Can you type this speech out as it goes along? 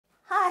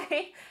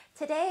Hi!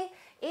 Today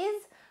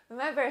is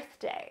my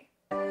birthday.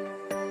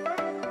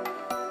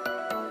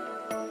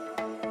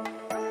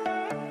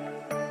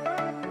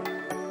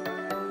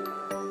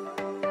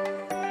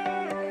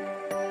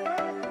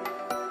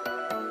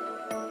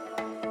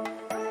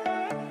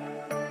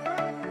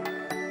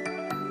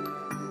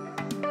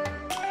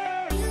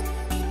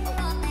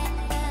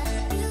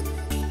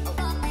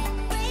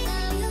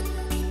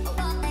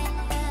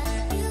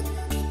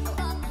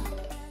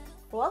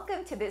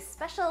 Welcome to this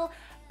special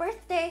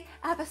birthday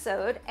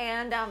episode,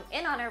 and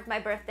in honor of my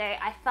birthday,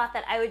 I thought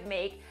that I would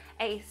make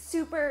a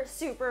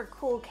super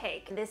cool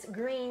cake, this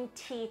green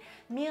tea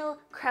Mille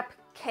Crepe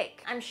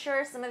cake. I'm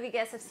sure some of you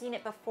guys have seen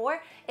it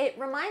before. It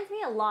reminds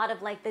me a lot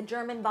of like the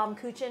German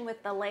Baumkuchen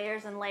with the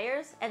layers and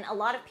layers, and a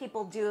lot of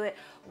people do it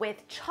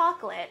with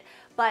chocolate,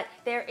 but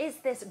there is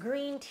this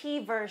green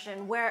tea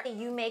version where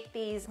you make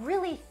these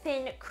really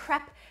thin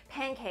crepe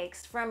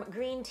pancakes from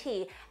green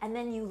tea, and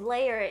then you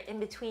layer it in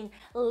between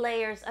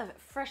layers of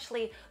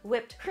freshly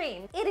whipped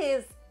cream. It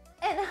is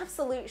an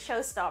absolute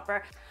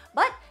showstopper.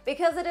 But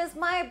because it is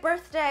my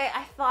birthday,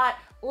 I thought,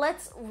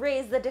 let's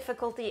raise the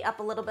difficulty up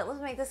a little bit.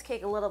 Let's make this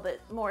cake a little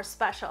bit more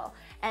special.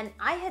 And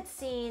I had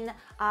seen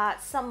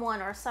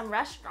someone or some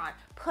restaurant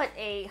put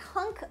a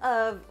hunk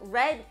of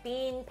red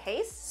bean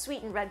paste,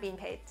 sweetened red bean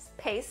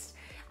paste,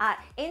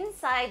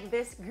 inside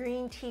this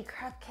green tea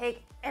crepe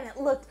cake, and it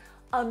looked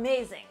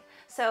amazing.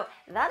 So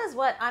that is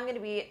what I'm gonna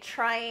be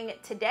trying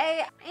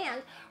today.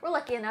 And we're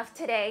lucky enough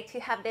today to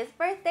have this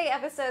birthday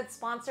episode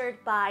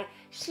sponsored by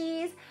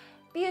Sheese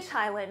Bute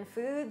Island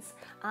Foods.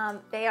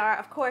 They are,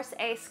 of course,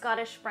 a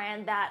Scottish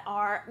brand that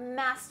are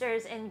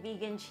masters in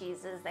vegan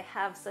cheeses. They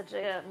have such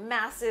a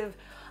massive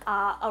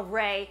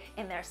array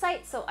in their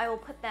site, so I will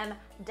put them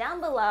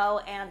down below.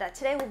 And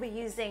today we'll be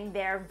using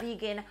their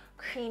vegan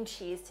cream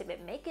cheese to be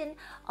making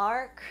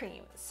our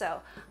cream.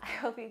 So I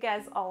hope you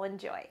guys all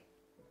enjoy.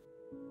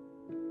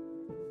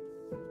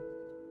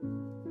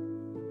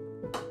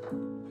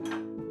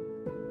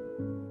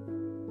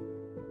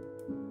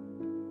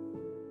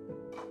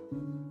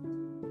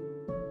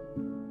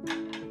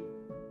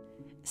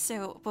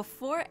 So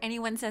before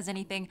anyone says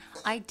anything,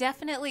 I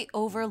definitely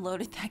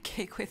overloaded that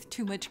cake with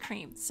too much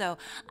cream. So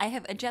I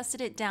have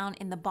adjusted it down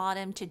in the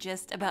bottom to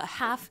just about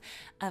half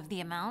of the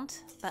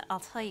amount, but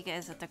I'll tell you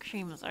guys that the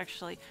cream is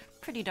actually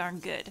pretty darn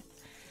good.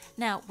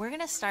 Now we're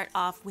gonna start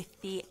off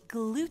with the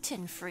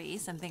gluten-free,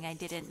 something I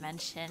didn't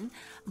mention,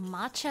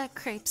 matcha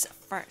crepes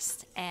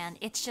first. And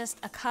it's just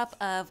a cup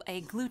of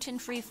a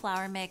gluten-free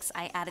flour mix.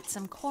 I added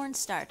some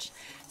cornstarch,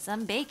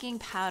 some baking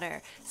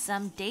powder,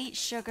 some date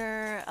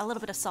sugar, a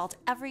little bit of salt.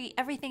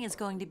 Everything is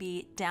going to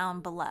be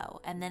down below.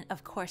 And then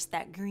of course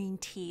that green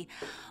tea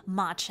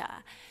matcha.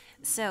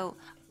 So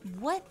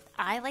what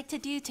I like to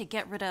do to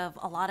get rid of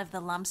a lot of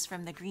the lumps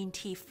from the green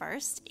tea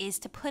first is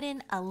to put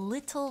in a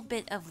little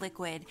bit of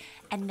liquid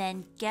and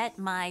then get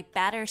my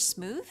batter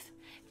smooth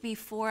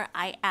before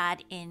I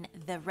add in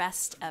the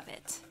rest of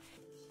it.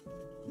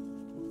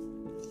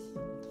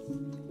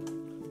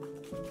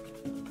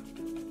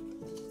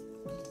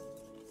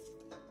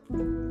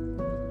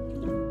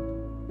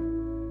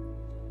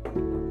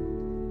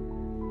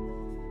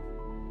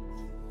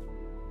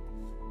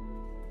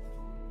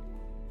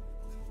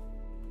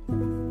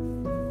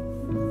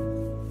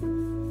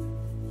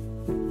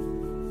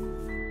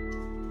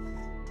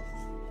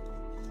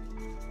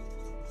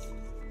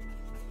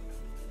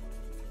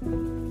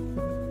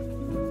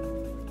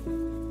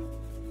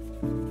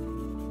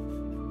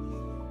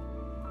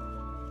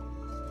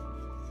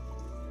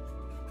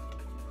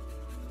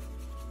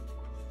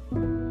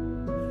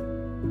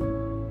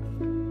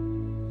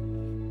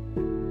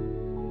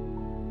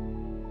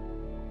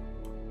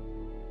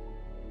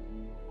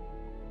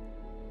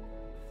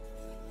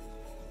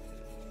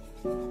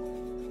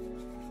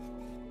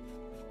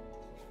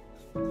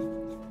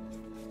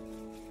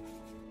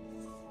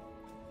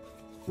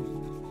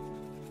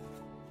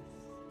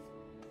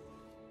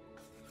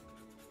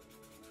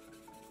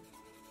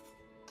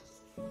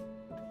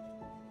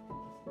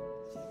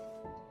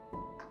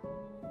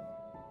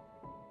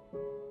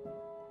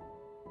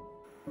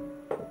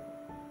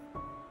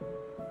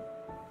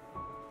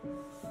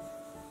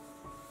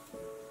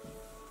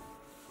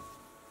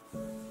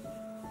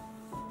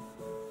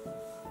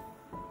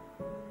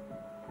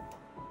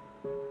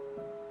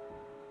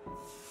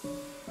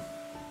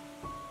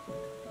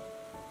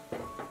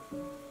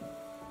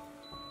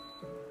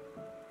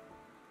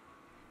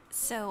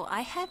 So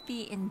I have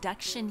the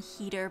induction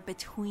heater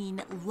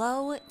between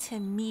low to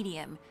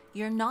medium.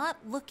 You're not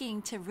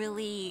looking to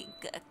really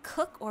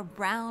cook or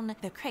brown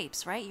the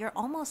crepes, right? You're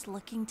almost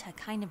looking to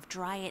kind of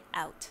dry it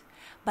out.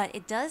 But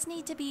it does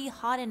need to be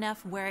hot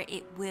enough where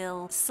it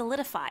will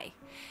solidify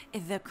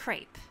the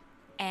crepe.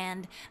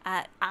 And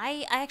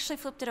I actually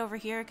flipped it over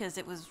here because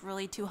it was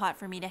really too hot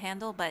for me to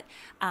handle. But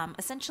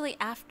essentially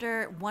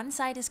after one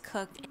side is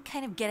cooked,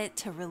 kind of get it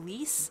to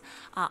release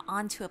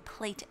onto a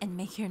plate and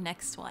make your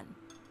next one.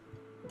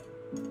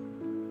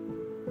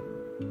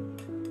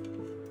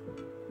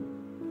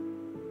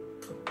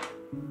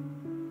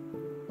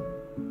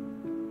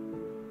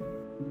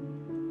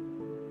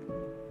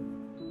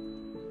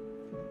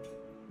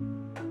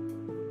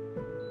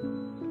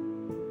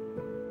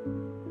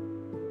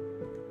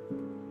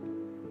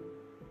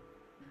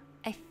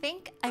 I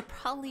think I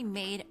probably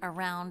made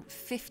around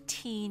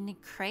 15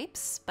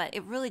 crepes, but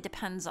it really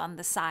depends on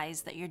the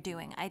size that you're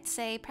doing. I'd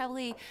say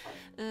probably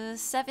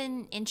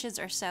 7 inches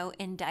or so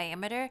in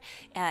diameter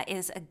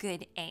is a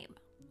good aim.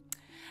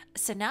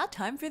 So now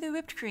time for the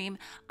whipped cream.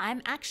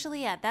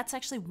 That's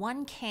actually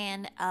 1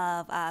 can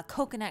of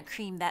coconut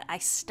cream that I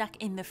stuck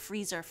in the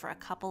freezer for a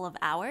couple of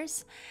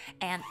hours.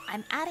 And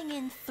I'm adding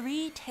in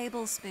 3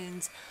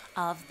 tablespoons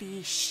of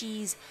the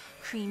Sheese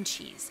cream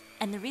cheese.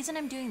 And the reason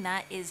I'm doing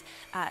that is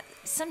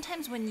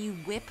sometimes when you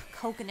whip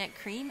coconut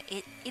cream,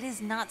 it is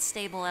not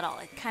stable at all.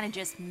 It kind of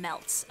just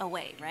melts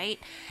away, right?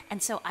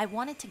 And so I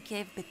wanted to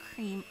give the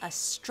cream a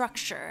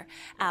structure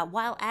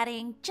while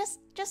adding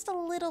just a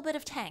little bit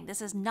of tang.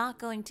 This is not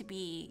going to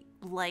be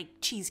like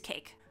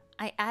cheesecake.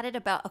 I added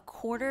about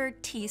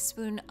 1/4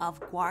 teaspoon of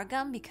guar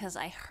gum because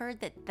I heard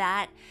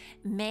that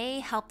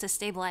may help to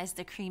stabilize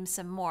the cream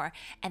some more.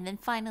 And then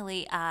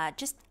finally,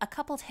 just a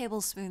couple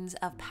tablespoons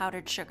of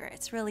powdered sugar.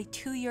 It's really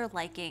to your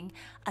liking.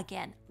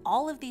 Again,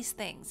 all of these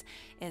things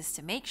is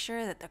to make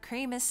sure that the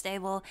cream is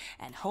stable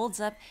and holds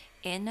up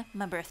in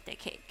my birthday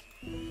cake.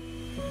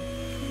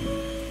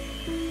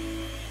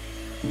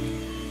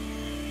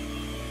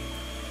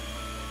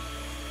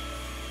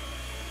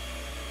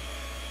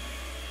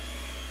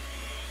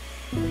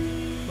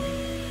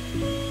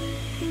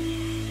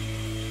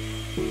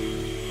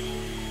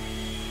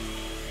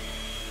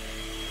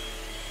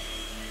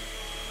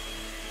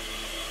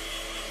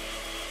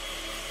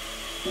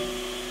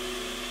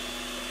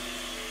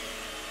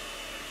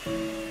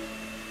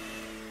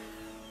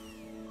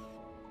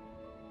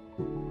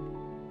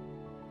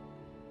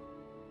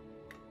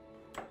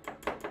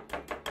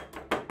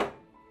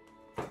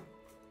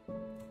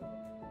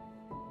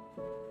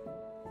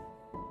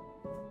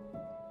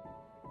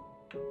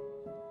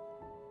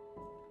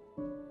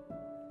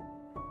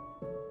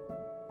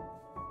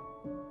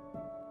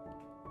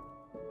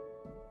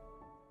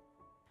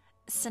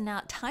 So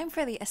now time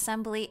for the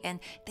assembly, and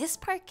this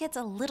part gets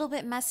a little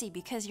bit messy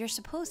because you're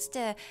supposed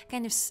to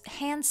kind of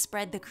hand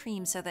spread the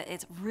cream so that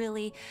it's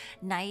really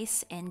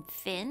nice and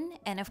thin.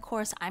 And of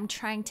course, I'm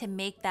trying to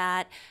make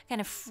that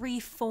kind of free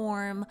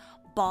form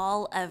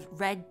ball of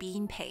red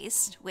bean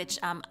paste, which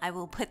I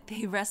will put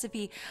the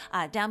recipe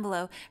down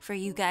below for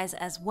you guys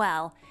as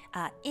well,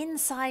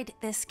 inside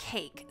this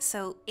cake.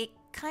 So it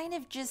kind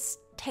of just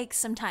takes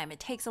some time. It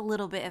takes a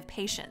little bit of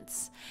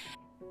patience.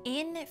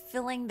 In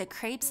filling the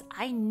crepes,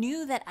 I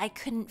knew that I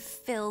couldn't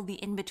fill the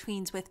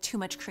in-betweens with too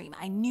much cream.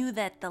 I knew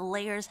that the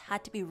layers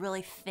had to be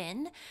really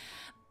thin,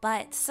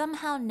 but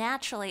somehow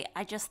naturally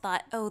I just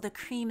thought, oh, the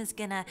cream is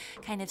gonna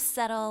kind of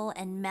settle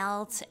and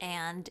melt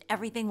and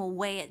everything will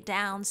weigh it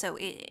down, so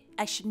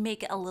I should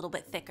make it a little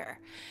bit thicker.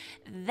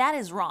 That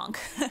is wrong.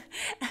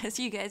 As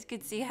you guys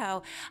could see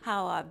how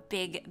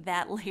big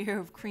that layer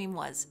of cream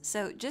was.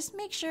 So just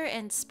make sure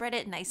and spread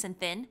it nice and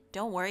thin.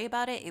 Don't worry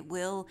about it. It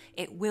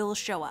will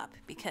show up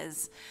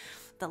because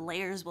the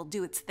layers will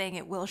do its thing.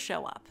 It will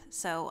show up.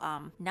 So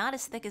not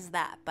as thick as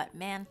that, but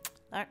man,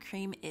 that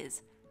cream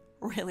is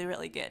really,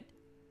 really good.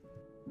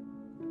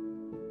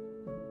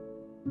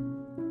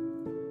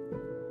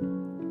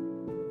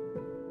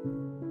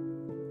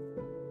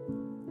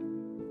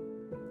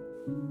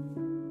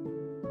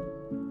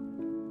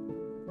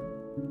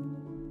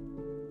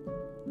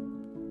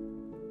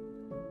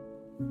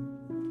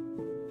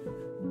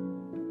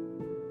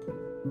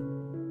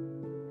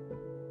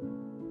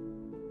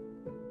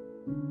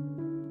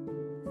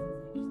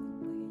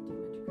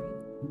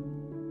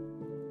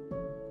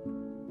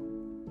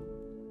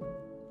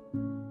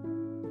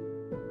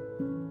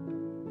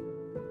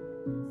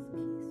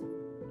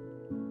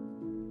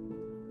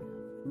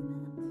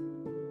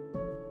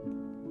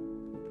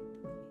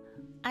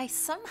 I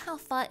somehow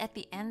thought at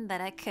the end that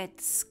I could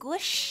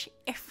squish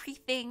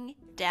everything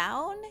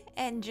down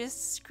and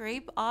just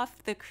scrape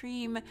off the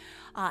cream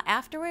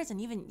afterwards,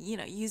 and even,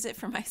 use it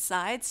for my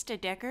sides to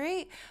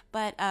decorate.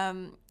 But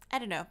I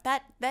don't know,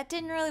 that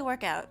didn't really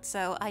work out.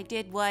 So I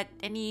did what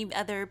any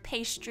other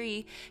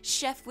pastry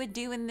chef would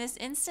do in this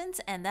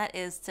instance, and that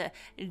is to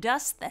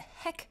dust the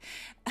heck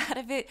out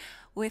of it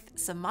with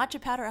some matcha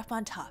powder up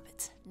on top.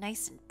 It's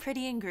nice and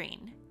pretty and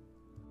green.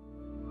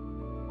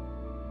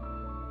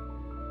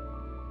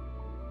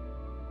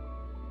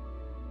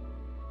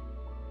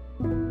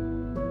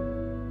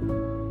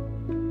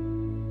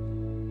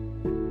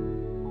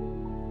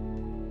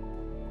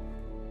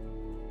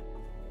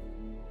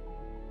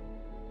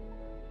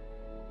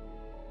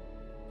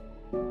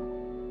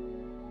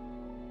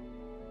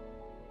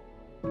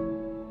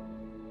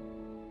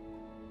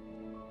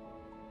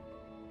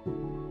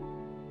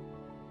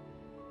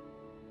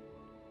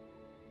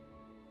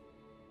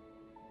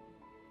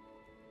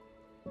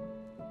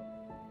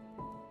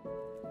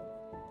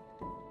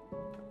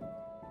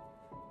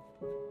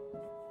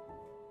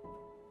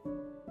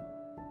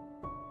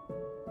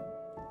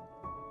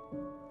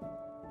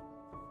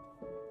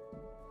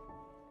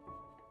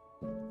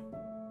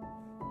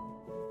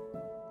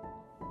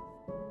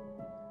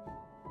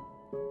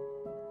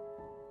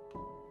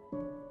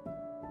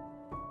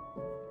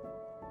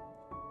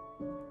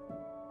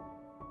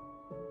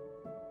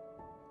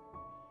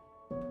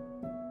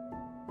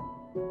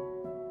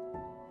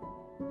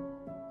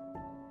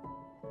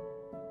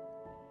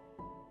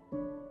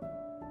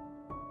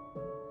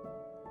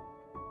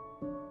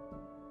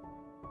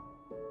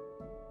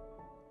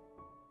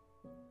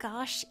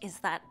 gosh, is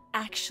that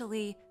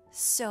actually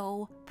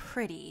so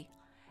pretty.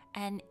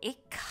 And it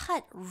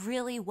cut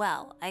really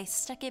well. I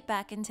stuck it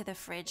back into the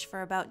fridge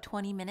for about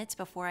 20 minutes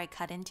before I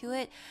cut into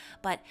it,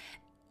 but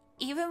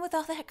even with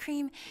all that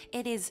cream,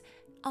 it is,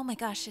 oh my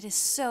gosh, it is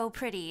so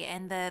pretty.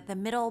 And the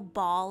middle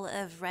ball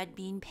of red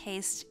bean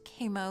paste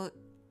came out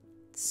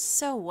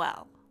so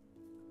well.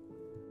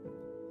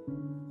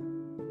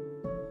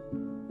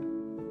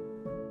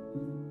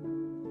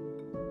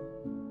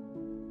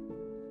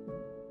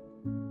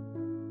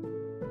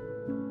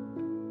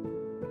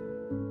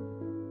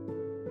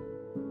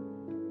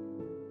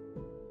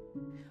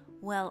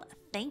 Well,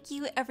 thank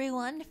you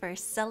everyone for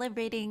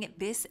celebrating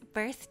this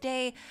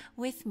birthday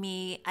with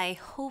me. I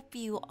hope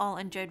you all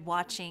enjoyed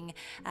watching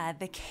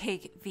the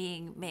cake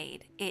being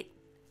made.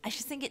 I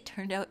just think it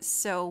turned out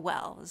so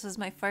well. This was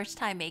my first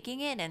time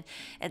making it, and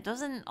it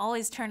doesn't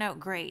always turn out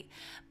great,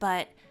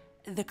 but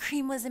the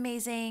cream was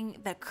amazing.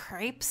 The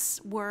crepes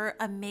were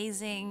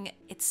amazing.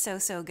 It's so,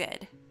 so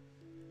good.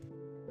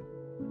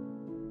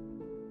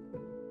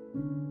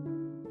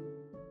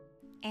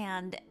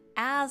 And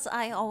as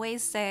I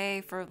always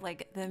say for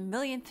like the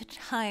millionth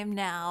time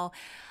now,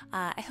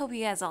 I hope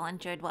you guys all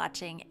enjoyed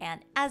watching.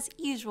 And as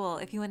usual,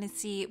 if you want to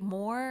see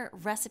more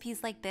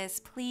recipes like this,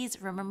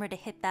 please remember to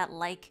hit that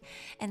like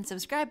and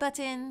subscribe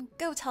button.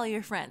 Go tell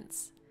your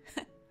friends.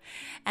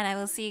 And I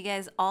will see you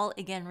guys all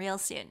again real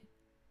soon.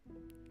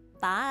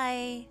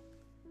 Bye.